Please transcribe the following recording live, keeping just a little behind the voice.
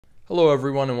Hello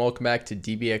everyone and welcome back to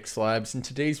DBX Labs. In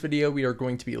today's video we are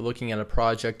going to be looking at a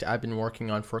project I've been working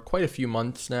on for quite a few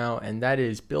months now, and that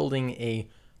is building a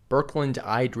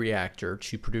Birkeland-Eyde reactor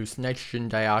to produce nitrogen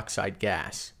dioxide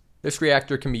gas. This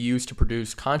reactor can be used to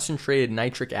produce concentrated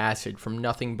nitric acid from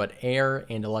nothing but air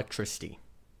and electricity.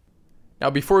 Now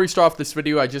before we start off this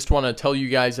video, I just want to tell you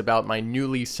guys about my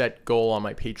newly set goal on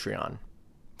my Patreon.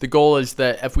 The goal is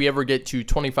that if we ever get to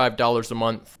 $25 a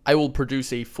month, I will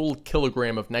produce a full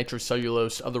kilogram of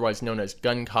nitrocellulose, otherwise known as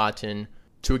gun cotton,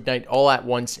 to ignite all at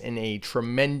once in a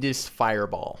tremendous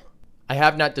fireball. I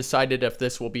have not decided if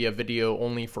this will be a video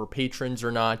only for patrons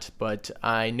or not, but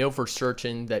I know for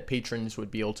certain that patrons would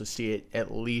be able to see it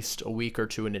at least a week or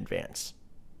two in advance.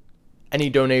 Any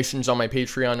donations on my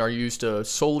Patreon are used to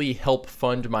solely help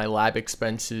fund my lab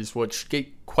expenses, which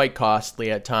get quite costly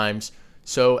at times.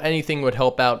 So anything would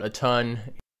help out a ton.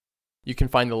 You can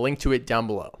find the link to it down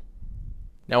below.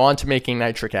 Now on to making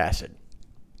nitric acid.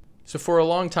 So for a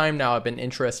long time now I've been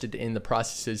interested in the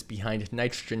processes behind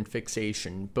nitrogen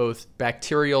fixation, both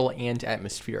bacterial and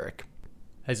atmospheric.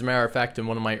 As a matter of fact, in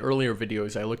one of my earlier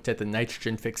videos I looked at the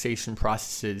nitrogen fixation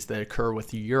processes that occur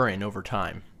with urine over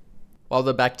time. While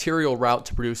the bacterial route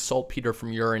to produce saltpeter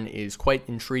from urine is quite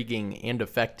intriguing and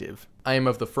effective, I am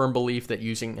of the firm belief that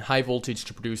using high voltage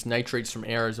to produce nitrates from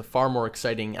air is a far more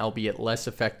exciting, albeit less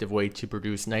effective way to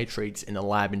produce nitrates in a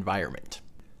lab environment.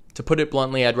 To put it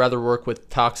bluntly, I'd rather work with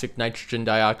toxic nitrogen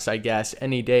dioxide gas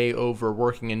any day over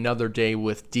working another day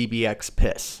with DBX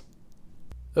piss.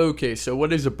 Okay, so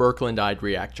what is a Birkeland-Eyde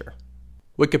reactor?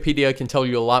 Wikipedia can tell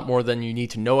you a lot more than you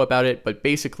need to know about it, but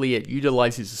basically it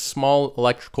utilizes a small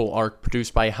electrical arc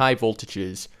produced by high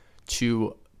voltages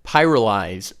to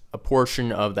pyrolyze a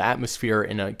portion of the atmosphere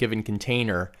in a given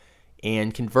container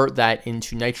and convert that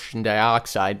into nitrogen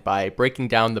dioxide by breaking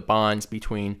down the bonds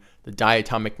between the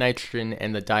diatomic nitrogen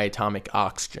and the diatomic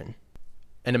oxygen.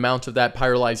 An amount of that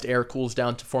pyrolyzed air cools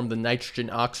down to form the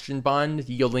nitrogen-oxygen bond,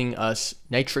 yielding us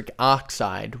nitric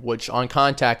oxide, which on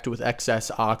contact with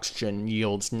excess oxygen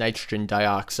yields nitrogen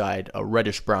dioxide, a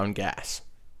reddish-brown gas.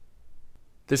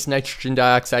 This nitrogen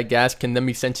dioxide gas can then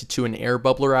be sent to an air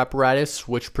bubbler apparatus,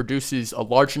 which produces a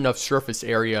large enough surface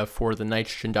area for the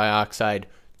nitrogen dioxide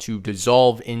to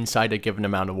dissolve inside a given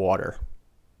amount of water.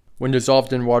 When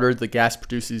dissolved in water, the gas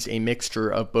produces a mixture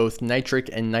of both nitric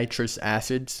and nitrous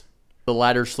acids, the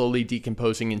latter slowly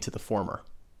decomposing into the former.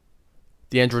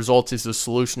 The end result is a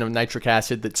solution of nitric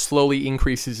acid that slowly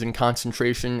increases in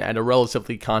concentration at a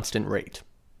relatively constant rate.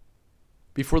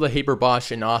 Before the Haber-Bosch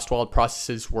and Ostwald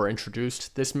processes were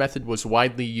introduced, this method was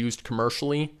widely used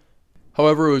commercially.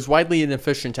 However, it was widely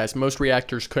inefficient as most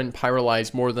reactors couldn't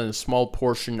pyrolyze more than a small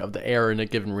portion of the air in a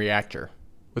given reactor.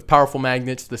 With powerful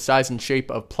magnets, the size and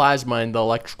shape of plasma in the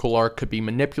electrical arc could be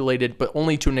manipulated, but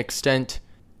only to an extent.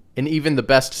 In even the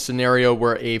best scenario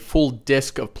where a full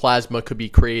disk of plasma could be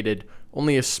created,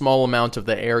 only a small amount of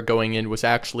the air going in was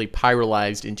actually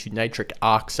pyrolyzed into nitric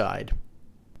oxide,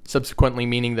 subsequently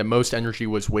meaning that most energy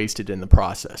was wasted in the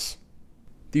process.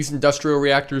 These industrial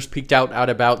reactors peaked out at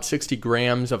about 60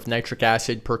 grams of nitric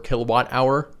acid per kilowatt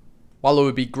hour. While it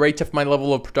would be great if my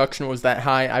level of production was that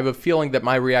high, I have a feeling that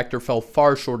my reactor fell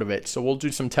far short of it, so we'll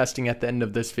do some testing at the end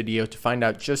of this video to find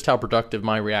out just how productive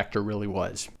my reactor really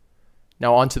was.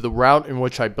 Now on to the route in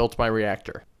which I built my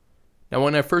reactor. Now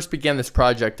when I first began this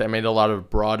project, I made a lot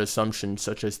of broad assumptions,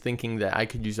 such as thinking that I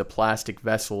could use a plastic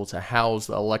vessel to house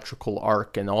the electrical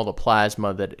arc and all the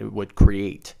plasma that it would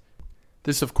create.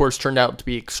 This of course turned out to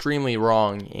be extremely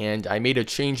wrong, and I made a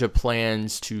change of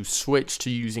plans to switch to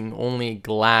using only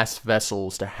glass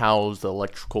vessels to house the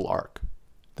electrical arc.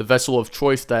 The vessel of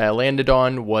choice that I landed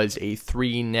on was a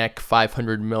 3-neck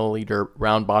 500 milliliter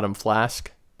round bottom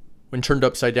flask. When turned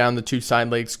upside down, the two side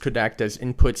legs could act as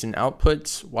inputs and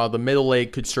outputs, while the middle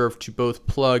leg could serve to both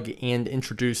plug and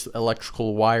introduce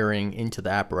electrical wiring into the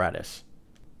apparatus.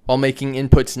 While making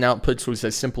inputs and outputs was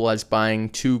as simple as buying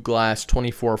two glass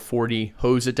 2440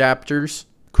 hose adapters,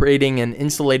 creating an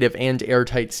insulative and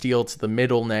airtight steel to the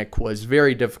middle neck was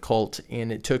very difficult,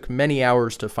 and it took many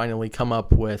hours to finally come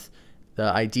up with the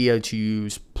idea to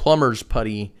use plumber's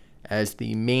putty as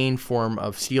the main form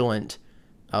of sealant,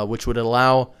 which would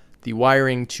allow the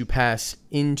wiring to pass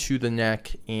into the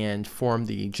neck and form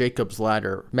the Jacob's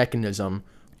ladder mechanism.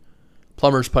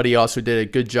 Plumber's putty also did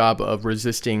a good job of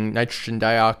resisting nitrogen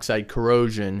dioxide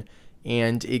corrosion,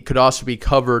 and it could also be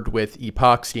covered with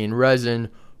epoxy and resin,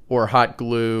 or hot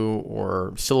glue,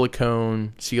 or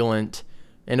silicone sealant,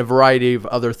 and a variety of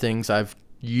other things I've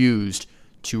used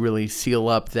to really seal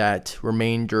up that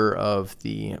remainder of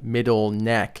the middle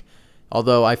neck.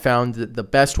 Although I found that the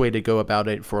best way to go about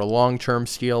it for a long-term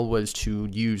steel was to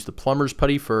use the plumber's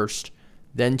putty first,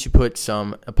 then to put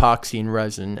some epoxy and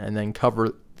resin, and then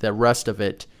cover the rest of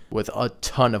it with a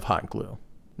ton of hot glue.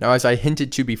 Now, as I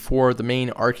hinted to before, the main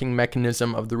arcing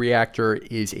mechanism of the reactor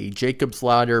is a Jacob's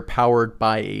ladder powered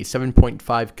by a 7.5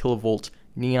 kilovolt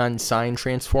neon sign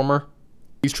transformer.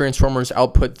 These transformers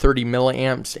output 30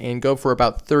 milliamps and go for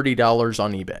about $30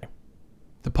 on eBay.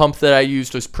 The pump that I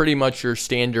used was pretty much your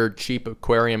standard cheap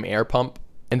aquarium air pump,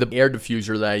 and the air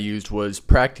diffuser that I used was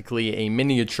practically a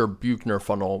miniature Buchner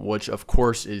funnel, which of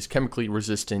course is chemically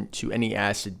resistant to any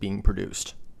acid being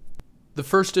produced. The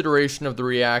first iteration of the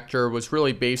reactor was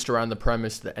really based around the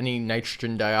premise that any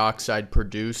nitrogen dioxide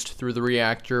produced through the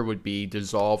reactor would be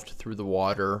dissolved through the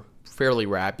water fairly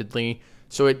rapidly.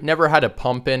 So it never had a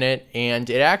pump in it, and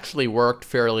it actually worked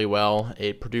fairly well.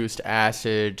 It produced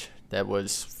acid that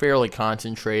was fairly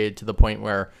concentrated to the point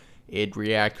where it'd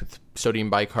react with sodium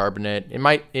bicarbonate.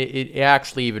 It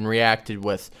actually even reacted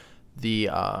with the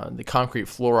concrete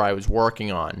floor I was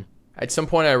working on. At some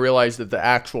point I realized that the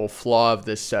actual flaw of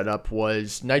this setup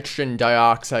was nitrogen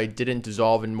dioxide didn't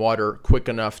dissolve in water quick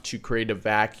enough to create a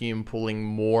vacuum, pulling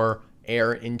more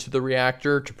air into the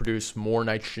reactor to produce more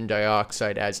nitrogen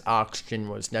dioxide, as oxygen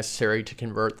was necessary to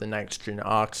convert the nitrogen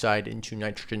oxide into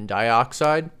nitrogen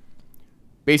dioxide.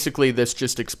 Basically, this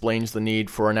just explains the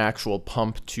need for an actual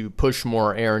pump to push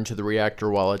more air into the reactor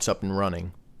while it's up and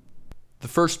running. The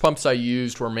first pumps I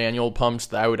used were manual pumps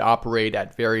that I would operate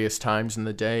at various times in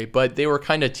the day, but they were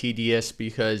kind of tedious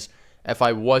because if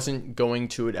I wasn't going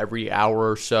to it every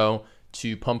hour or so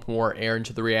to pump more air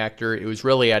into the reactor, it was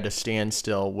really at a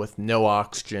standstill with no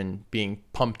oxygen being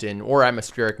pumped in, or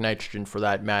atmospheric nitrogen for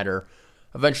that matter.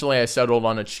 Eventually I settled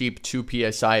on a cheap 2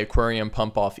 psi aquarium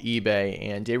pump off eBay,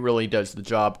 and it really does the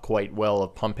job quite well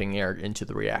of pumping air into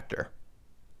the reactor.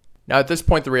 Now at this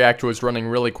point the reactor was running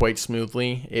really quite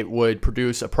smoothly. It would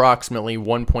produce approximately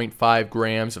 1.5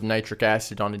 grams of nitric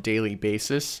acid on a daily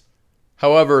basis.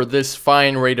 However, this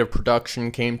fine rate of production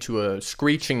came to a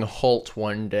screeching halt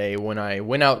one day when I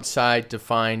went outside to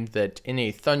find that in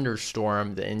a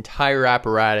thunderstorm, the entire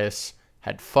apparatus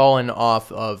had fallen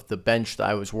off of the bench that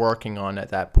I was working on at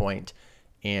that point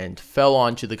and fell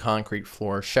onto the concrete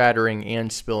floor, shattering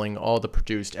and spilling all the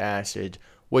produced acid,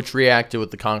 which reacted with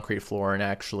the concrete floor and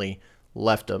actually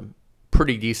left a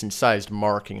pretty decent sized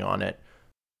marking on it.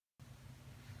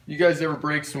 You guys ever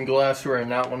break some glassware and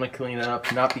not want to clean it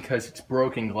up? Not because it's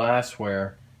broken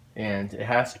glassware and it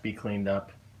has to be cleaned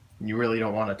up, and you really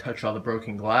don't want to touch all the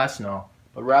broken glass and all,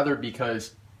 but rather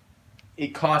because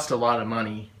it costs a lot of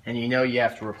money and you know you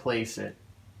have to replace it,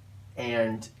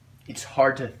 and it's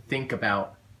hard to think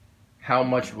about how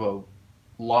much of a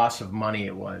loss of money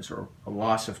it was, or a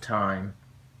loss of time.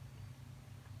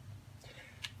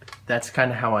 That's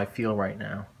kind of how I feel right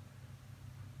now.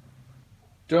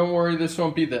 Don't worry, this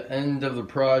won't be the end of the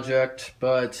project,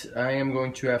 but I am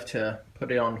going to have to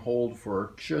put it on hold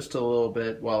for just a little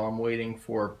bit while I'm waiting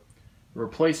for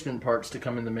replacement parts to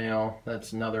come in the mail.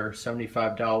 That's another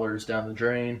 $75 down the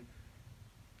drain.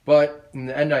 But in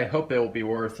the end, I hope it will be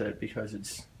worth it, because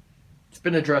it's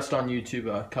been addressed on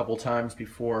YouTube a couple times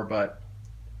before, but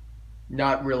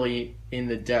not really in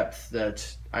the depth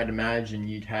that I'd imagine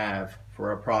you'd have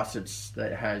for a process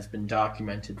that has been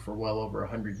documented for well over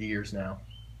 100 years now.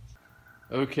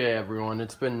 Okay everyone,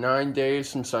 it's been 9 days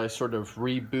since I sort of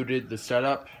rebooted the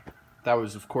setup. That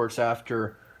was of course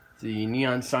after the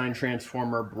neon sign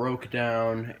transformer broke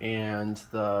down and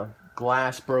the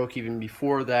glass broke even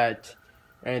before that,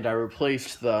 and I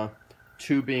replaced the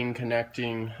tubing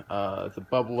connecting the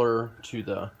bubbler to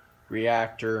the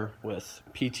reactor with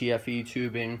PTFE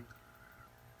tubing.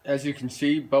 As you can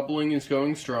see, bubbling is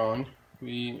going strong.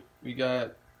 We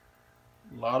got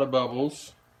a lot of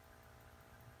bubbles.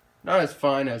 Not as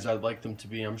fine as I'd like them to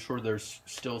be. I'm sure there's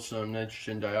still some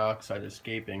nitrogen dioxide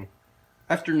escaping.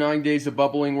 After 9 days of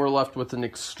bubbling, we're left with an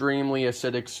extremely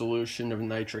acidic solution of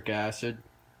nitric acid.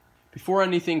 Before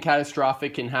anything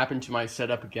catastrophic can happen to my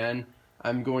setup again,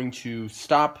 I'm going to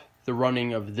stop the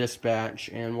running of this batch,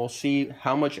 and we'll see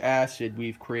how much acid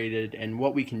we've created and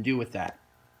what we can do with that.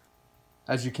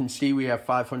 As you can see, we have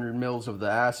 500 mils of the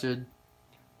acid.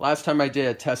 Last time I did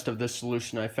a test of this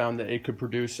solution, I found that it could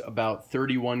produce about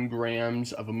 31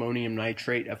 grams of ammonium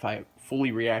nitrate if I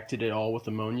fully reacted it all with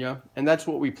ammonia. And that's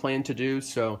what we plan to do,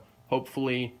 so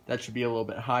hopefully that should be a little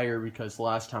bit higher, because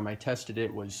last time I tested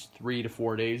it was 3 to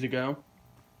 4 days ago.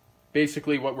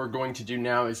 Basically what we're going to do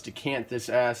now is decant this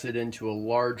acid into a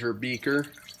larger beaker,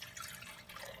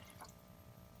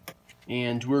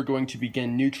 and we're going to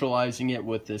begin neutralizing it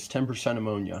with this 10%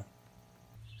 ammonia.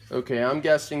 Okay, I'm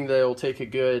guessing that it'll take a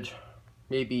good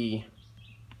maybe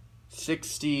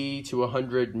 60 to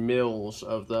 100 mils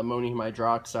of the ammonium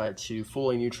hydroxide to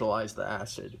fully neutralize the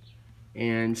acid.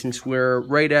 And since we're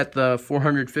right at the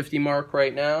 450 mark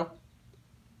right now,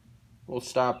 we'll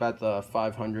stop at the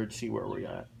 500, see where we're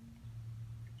at.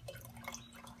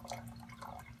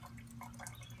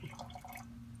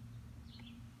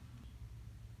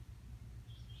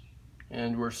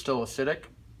 And we're still acidic.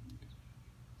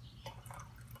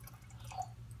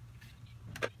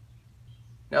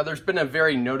 Now there's been a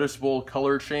very noticeable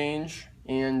color change,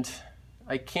 and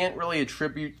I can't really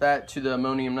attribute that to the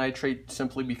ammonium nitrate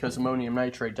simply because ammonium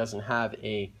nitrate doesn't have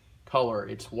a color.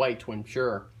 It's white when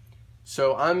pure.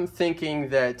 So I'm thinking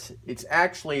that it's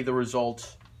actually the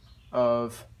result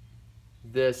of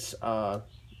this,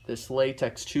 this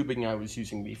latex tubing I was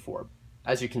using before.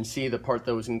 As you can see, the part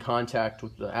that was in contact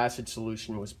with the acid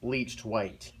solution was bleached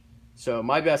white. So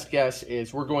my best guess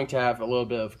is we're going to have a little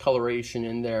bit of coloration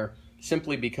in there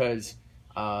simply because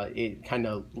it kind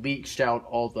of leached out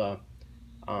all the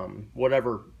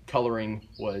whatever coloring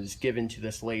was given to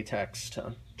this latex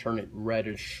to turn it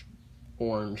reddish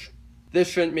orange. This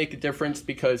shouldn't make a difference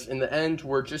because in the end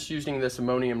we're just using this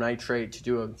ammonium nitrate to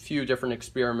do a few different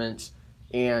experiments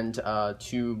and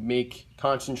to make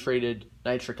concentrated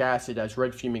nitric acid as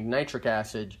red fuming nitric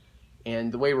acid,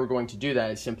 and the way we're going to do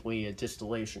that is simply a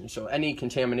distillation. So any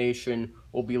contamination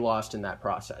will be lost in that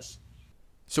process.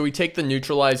 So we take the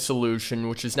neutralized solution,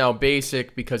 which is now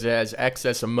basic because it has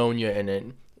excess ammonia in it,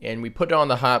 and we put it on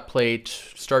the hot plate,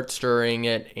 start stirring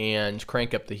it, and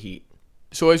crank up the heat.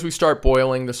 So as we start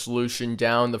boiling the solution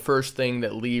down, the first thing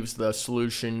that leaves the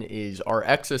solution is our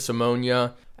excess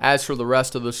ammonia. As for the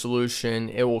rest of the solution,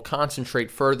 it will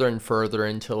concentrate further and further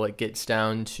until it gets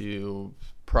down to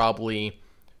probably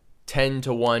 10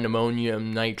 to 1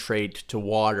 ammonium nitrate to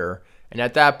water. And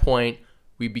at that point,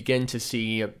 we begin to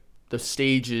see the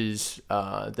stages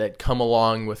that come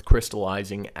along with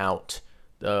crystallizing out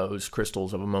those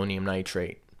crystals of ammonium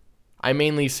nitrate. I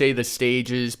mainly say the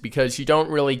stages because you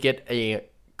don't really get a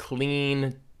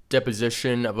clean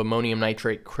deposition of ammonium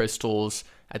nitrate crystals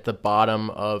at the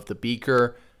bottom of the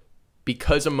beaker.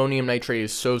 Because ammonium nitrate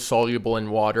is so soluble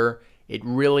in water, it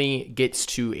really gets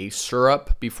to a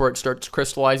syrup before it starts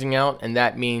crystallizing out, and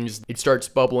that means it starts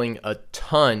bubbling a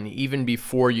ton even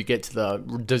before you get to the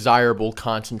desirable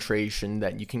concentration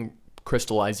that you can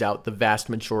crystallize out the vast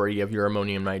majority of your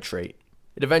ammonium nitrate.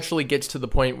 It eventually gets to the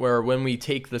point where when we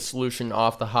take the solution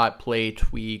off the hot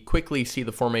plate, we quickly see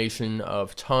the formation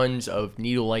of tons of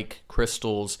needle-like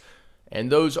crystals,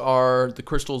 and those are the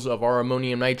crystals of our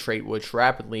ammonium nitrate, which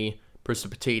rapidly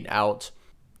precipitate out.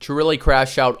 To really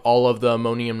crash out all of the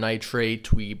ammonium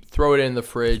nitrate, we throw it in the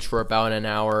fridge for about an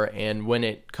hour, and when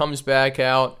it comes back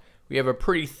out, we have a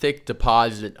pretty thick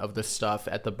deposit of the stuff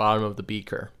at the bottom of the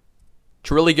beaker.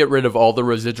 To really get rid of all the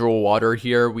residual water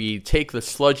here, we take the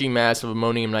sludgy mass of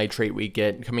ammonium nitrate we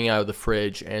get coming out of the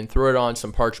fridge and throw it on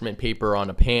some parchment paper on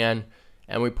a pan,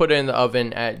 and we put it in the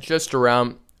oven at just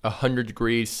around 100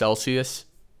 degrees Celsius.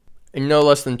 In no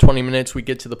less than 20 minutes, we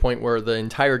get to the point where the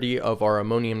entirety of our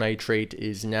ammonium nitrate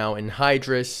is now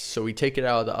anhydrous, so we take it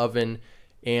out of the oven,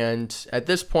 and at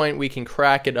this point we can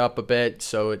crack it up a bit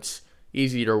so it's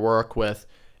easy to work with,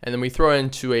 and then we throw it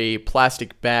into a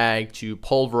plastic bag to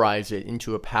pulverize it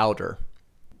into a powder.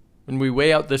 When we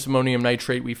weigh out this ammonium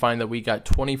nitrate, we find that we got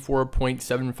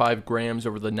 24.75 grams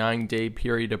over the 9-day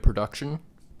period of production.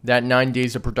 That 9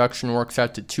 days of production works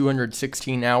out to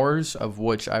 216 hours, of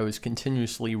which I was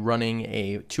continuously running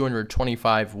a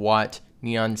 225 watt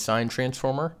neon sign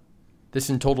transformer. This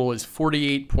in total is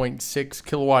 48.6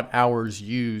 kilowatt hours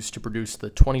used to produce the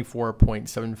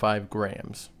 24.75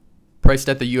 grams. Priced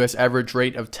at the US average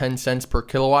rate of 10 cents per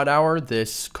kilowatt hour,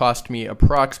 this cost me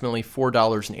approximately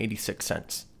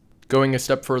 $4.86. Going a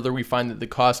step further, we find that the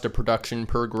cost of production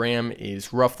per gram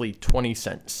is roughly 20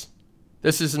 cents.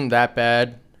 This isn't that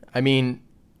bad. I mean,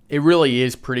 it really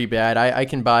is pretty bad. I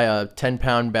can buy a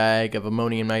 10-pound bag of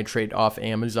ammonium nitrate off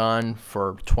Amazon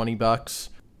for 20 bucks.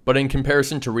 But in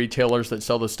comparison to retailers that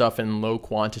sell the stuff in low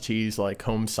quantities like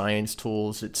Home Science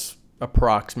Tools, it's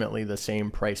approximately the same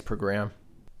price per gram.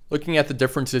 Looking at the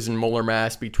differences in molar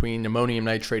mass between ammonium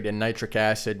nitrate and nitric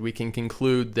acid, we can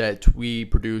conclude that we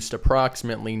produced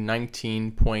approximately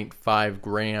 19.5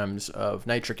 grams of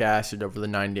nitric acid over the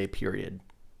 9-day period.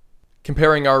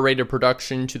 Comparing our rate of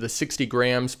production to the 60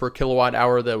 grams per kilowatt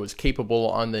hour that was capable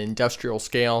on the industrial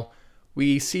scale,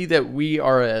 we see that we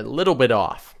are a little bit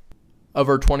off. Of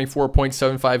our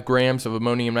 24.75 grams of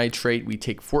ammonium nitrate, we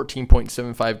take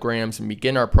 14.75 grams and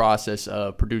begin our process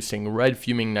of producing red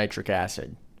fuming nitric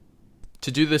acid.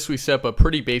 To do this, we set up a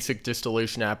pretty basic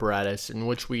distillation apparatus in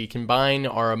which we combine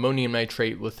our ammonium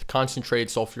nitrate with concentrated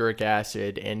sulfuric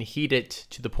acid and heat it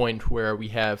to the point where we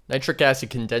have nitric acid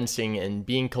condensing and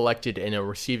being collected in a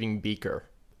receiving beaker.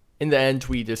 In the end,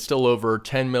 we distill over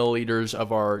 10 milliliters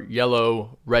of our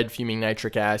yellow red fuming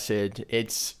nitric acid.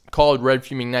 It's called red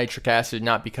fuming nitric acid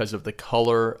not because of the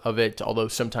color of it, although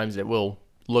sometimes it will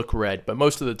look red, but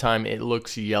most of the time it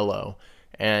looks yellow.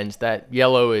 And that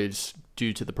yellow is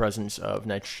due to the presence of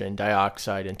nitrogen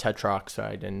dioxide and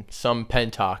tetroxide and some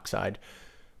pentoxide.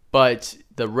 But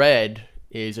the red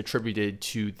is attributed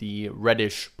to the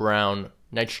reddish brown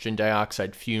nitrogen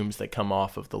dioxide fumes that come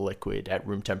off of the liquid at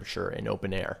room temperature in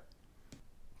open air.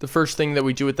 The first thing that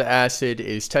we do with the acid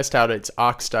is test out its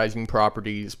oxidizing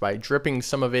properties by dripping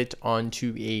some of it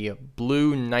onto a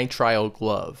blue nitrile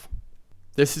glove.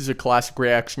 This is a classic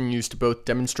reaction used to both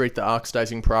demonstrate the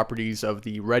oxidizing properties of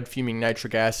the red fuming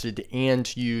nitric acid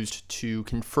and used to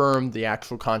confirm the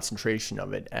actual concentration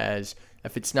of it, as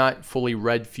if it's not fully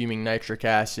red fuming nitric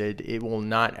acid, it will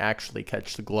not actually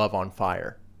catch the glove on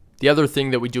fire. The other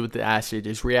thing that we do with the acid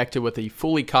is react it with a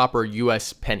fully copper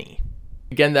US penny.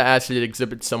 Again, the acid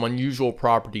exhibits some unusual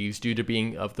properties due to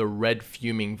being of the red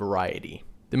fuming variety.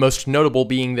 The most notable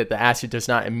being that the acid does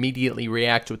not immediately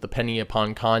react with the penny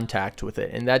upon contact with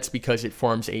it, and that's because it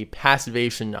forms a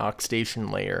passivation-oxidation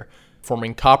layer,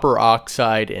 forming copper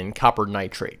oxide and copper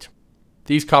nitrate.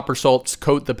 These copper salts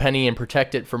coat the penny and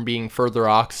protect it from being further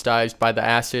oxidized by the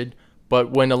acid,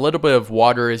 but when a little bit of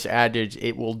water is added,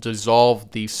 it will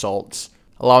dissolve these salts,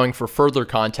 allowing for further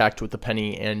contact with the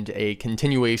penny and a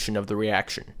continuation of the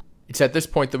reaction. It's at this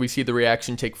point that we see the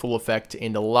reaction take full effect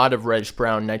and a lot of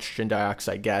reddish-brown nitrogen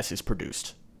dioxide gas is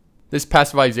produced. This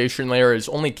passivization layer is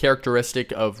only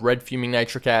characteristic of red fuming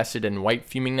nitric acid and white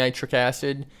fuming nitric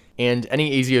acid, and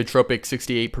any azeotropic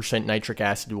 68% nitric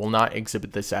acid will not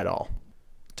exhibit this at all.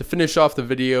 To finish off the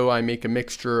video, I make a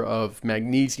mixture of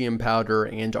magnesium powder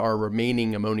and our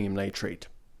remaining ammonium nitrate.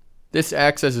 This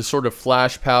acts as a sort of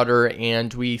flash powder,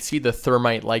 and we see the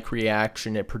thermite-like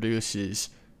reaction it produces.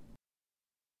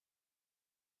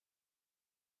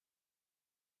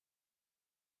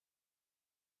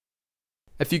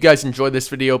 If you guys enjoyed this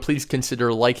video, please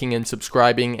consider liking and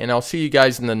subscribing, and I'll see you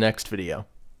guys in the next video.